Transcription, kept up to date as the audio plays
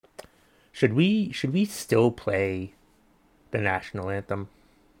Should we still play the national anthem?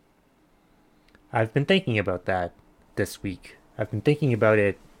 I've been thinking about that this week. I've been thinking about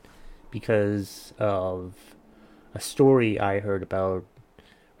it because of a story I heard about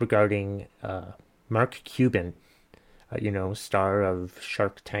regarding Mark Cuban, star of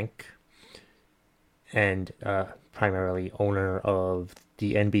Shark Tank and primarily owner of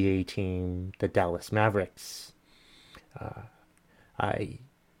the NBA team, the Dallas Mavericks. I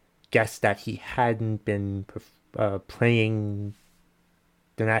guess that he hadn't been playing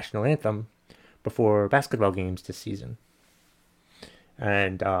the national anthem before basketball games this season.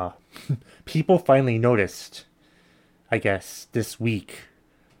 And people finally noticed, I guess, this week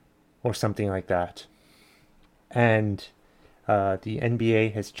or something like that. And the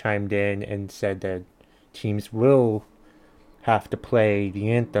NBA has chimed in and said that teams will have to play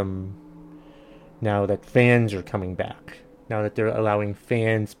the anthem now that fans are coming back. Now that they're allowing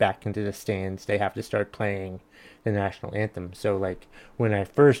fans back into the stands, they have to start playing the national anthem. So, like, when I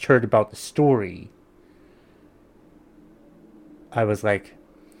first heard about the story, I was like,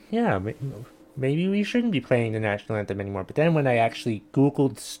 yeah, maybe we shouldn't be playing the national anthem anymore. But then when I actually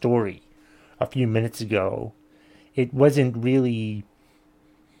Googled the story a few minutes ago, it wasn't really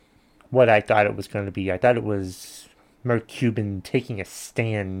what I thought it was going to be. I thought it was Mark Cuban taking a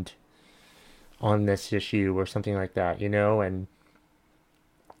stand on this issue or something like that, and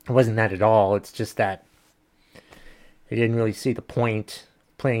it wasn't that at all. It's just that I didn't really see the point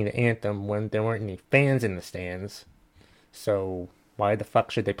playing the anthem when there weren't any fans in the stands. So why the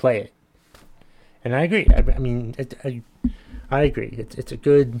fuck should they play it? And I agree. I mean, I agree. It's a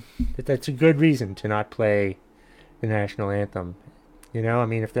good reason to not play the national anthem. I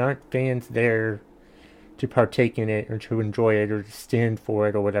mean, if there aren't fans there to partake in it or to enjoy it or to stand for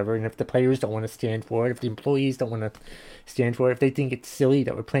it or whatever, and if the players don't want to stand for it, if the employees don't want to stand for it, if they think it's silly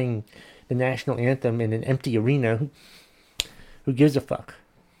that we're playing the national anthem in an empty arena, who gives a fuck?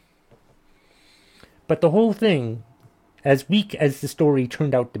 But the whole thing, as weak as the story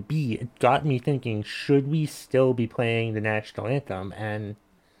turned out to be, it got me thinking, should we still be playing the national anthem? And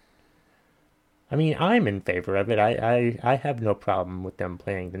I mean, I'm in favor of it. I have no problem with them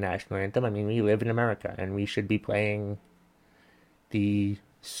playing the national anthem. I mean, we live in America, and we should be playing the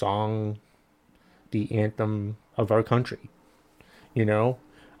song, the anthem of our country.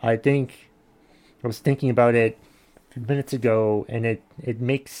 I think I was thinking about it a few minutes ago, and it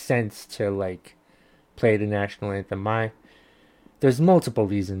makes sense to, like, play the national anthem. There's multiple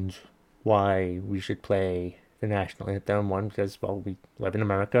reasons why we should play the national anthem. One, because, well, we live in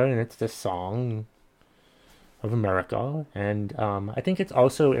America and it's the song of America. And I think it's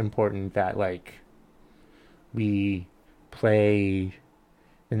also important that, like, we play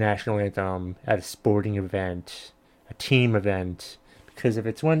the national anthem at a sporting event, a team event, because if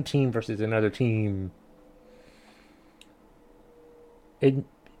it's one team versus another team,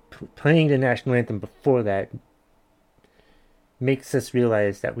 playing the national anthem before that makes us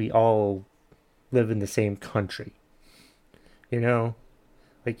realize that we all live in the same country.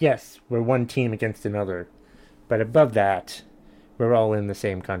 Like, yes, we're one team against another, but above that, we're all in the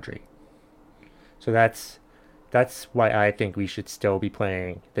same country. So that's why I think we should still be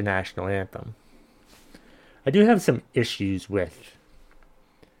playing the national anthem. I do have some issues with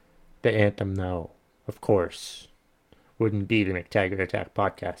the anthem, though. Of course, wouldn't be the McTaggart Attack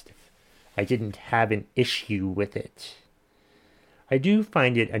podcast if I didn't have an issue with it. I do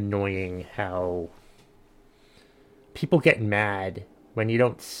find it annoying how people get mad when you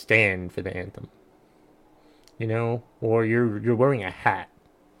don't stand for the anthem. Or you're wearing a hat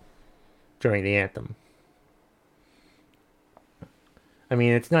during the anthem. I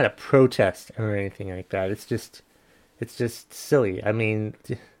mean, it's not a protest or anything like that. It's just silly. I mean,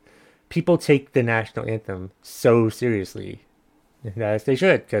 people take the national anthem so seriously. As they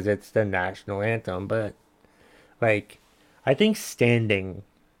should, because it's the national anthem. But, like, I think standing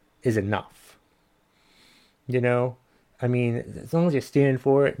is enough. I mean, as long as you stand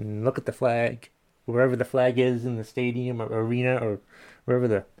for it and look at the flag, wherever the flag is in the stadium or arena or wherever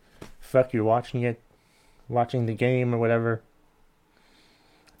the fuck you're watching the game or whatever,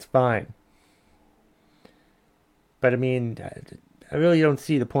 it's fine. But I mean, I really don't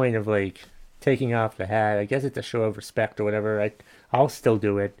see the point of, like, taking off the hat. I guess it's a show of respect or whatever. I'll still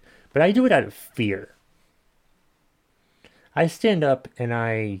do it, but I do it out of fear. I stand up and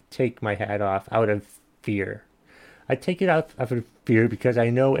I take my hat off out of fear. I take it out of fear because I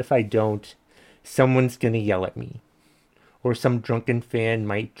know if I don't, someone's gonna yell at me. Or some drunken fan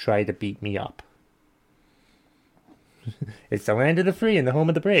might try to beat me up. It's the land of the free and the home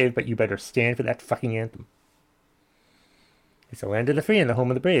of the brave, but you better stand for that fucking anthem. It's the land of the free and the home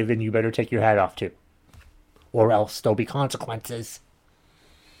of the brave, and you better take your hat off too. Or else there'll be consequences.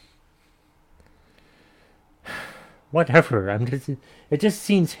 Whatever. It just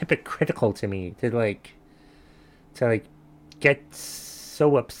seems hypocritical to me to get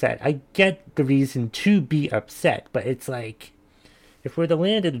so upset. I get the reason to be upset, but it's like, if we're the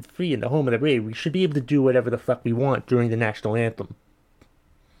land of the free and the home of the brave, we should be able to do whatever the fuck we want during the national anthem.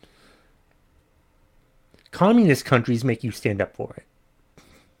 Communist countries make you stand up for it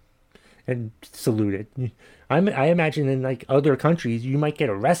and salute it. I imagine in like other countries, you might get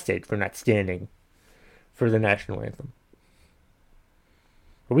arrested for not standing for the national anthem.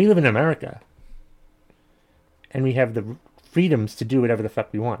 But we live in America, and we have the freedoms to do whatever the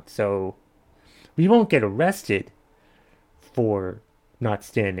fuck we want. So we won't get arrested for not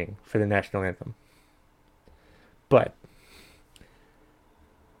standing for the national anthem. But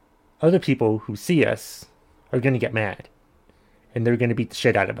other people who see us are going to get mad, and they're going to beat the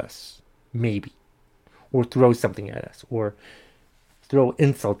shit out of us, maybe, or throw something at us, or throw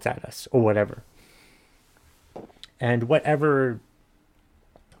insults at us, or whatever. And whatever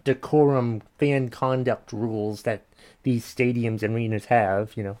decorum fan conduct rules that these stadiums and arenas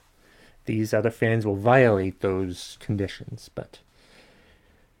have, these other fans will violate those conditions, but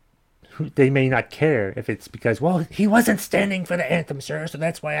they may not care if it's because, well, he wasn't standing for the anthem, sir, so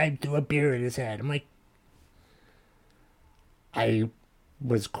that's why I threw a beer at his head. I'm like, I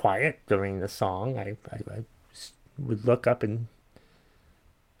was quiet during the song. I would look up and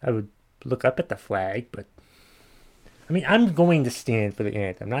I would look up at the flag, but I mean, I'm going to stand for the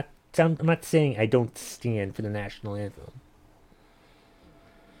anthem. I'm not saying I don't stand for the national anthem.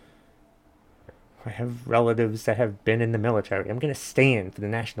 I have relatives that have been in the military. I'm going to stand for the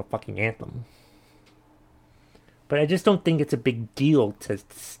national fucking anthem. But I just don't think it's a big deal to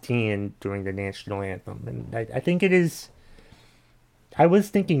stand during the national anthem. And I think it is. I was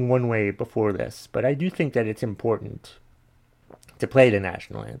thinking one way before this, but I do think that it's important to play the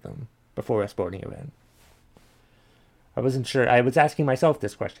national anthem before a sporting event. I wasn't sure. I was asking myself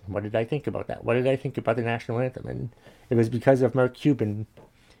this question. What did I think about that? What did I think about the national anthem? And it was because of Mark Cuban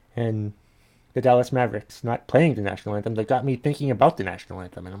and the Dallas Mavericks not playing the national anthem that got me thinking about the national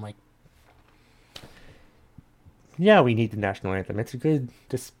anthem. And I'm like, yeah, we need the national anthem. It's a good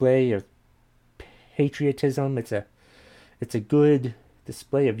display of patriotism. It's a good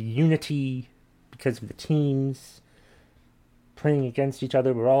display of unity because of the teams playing against each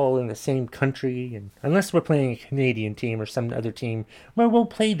other. We're all in the same country, and unless we're playing a Canadian team or some other team, well, we'll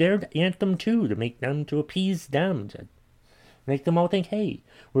play their anthem too to appease them, to make them all think, hey,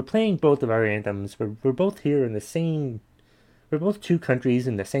 we're playing both of our anthems. We're both here in the same. We're both two countries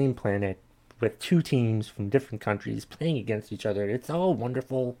in the same planet with two teams from different countries playing against each other. It's all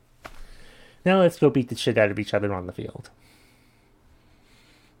wonderful. Now let's go beat the shit out of each other on the field.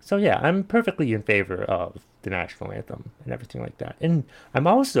 So yeah, I'm perfectly in favor of the national anthem and everything like that. And I'm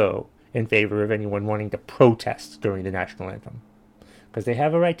also in favor of anyone wanting to protest during the national anthem, because they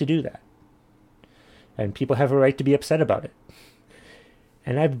have a right to do that. And people have a right to be upset about it.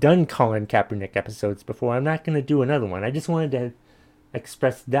 And I've done Colin Kaepernick episodes before. I'm not going to do another one. I just wanted to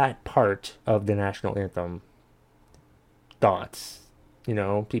express that part of the national anthem thoughts.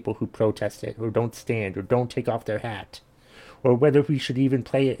 People who protest it, or don't stand, or don't take off their hat, or whether we should even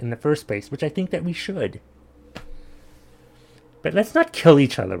play it in the first place, which I think that we should. But let's not kill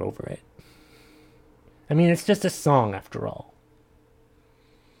each other over it. I mean, it's just a song after all.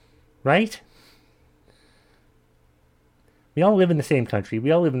 Right? We all live in the same country.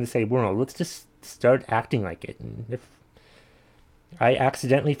 We all live in the same world. Let's just start acting like it. And if I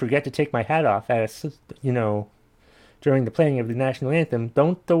accidentally forget to take my hat off during the playing of the national anthem,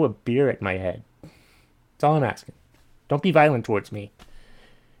 don't throw a beer at my head. That's all I'm asking. Don't be violent towards me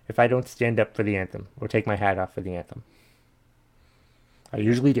if I don't stand up for the anthem or take my hat off for the anthem. I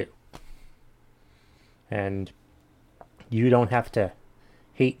usually do. And you don't have to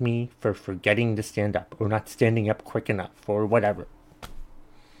hate me for forgetting to stand up or not standing up quick enough or whatever.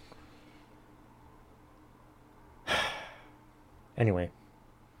 Anyway,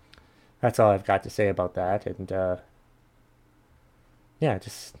 that's all I've got to say about that. And yeah,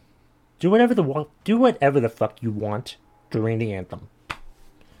 just do whatever the fuck you want during the anthem.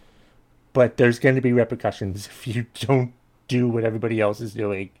 But there's going to be repercussions if you don't do what everybody else is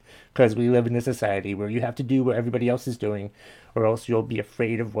doing, because we live in a society where you have to do what everybody else is doing, or else you'll be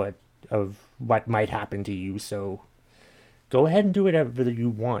afraid of what might happen to you. So go ahead and do whatever you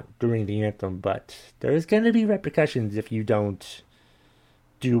want during the anthem, but there's going to be repercussions if you don't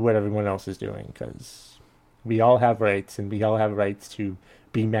do what everyone else is doing, because we all have rights, and we all have rights to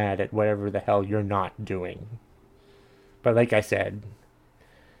be mad at whatever the hell you're not doing. But like I said,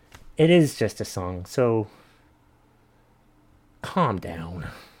 it is just a song, so calm down.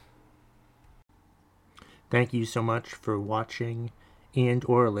 Thank you so much for watching and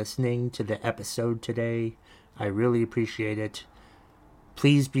or listening to the episode today. I really appreciate it.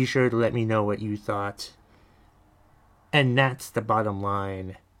 Please be sure to let me know what you thought. And that's the bottom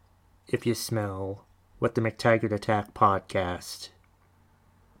line. If you smell what the McTaggart Attack podcast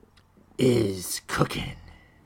is cooking.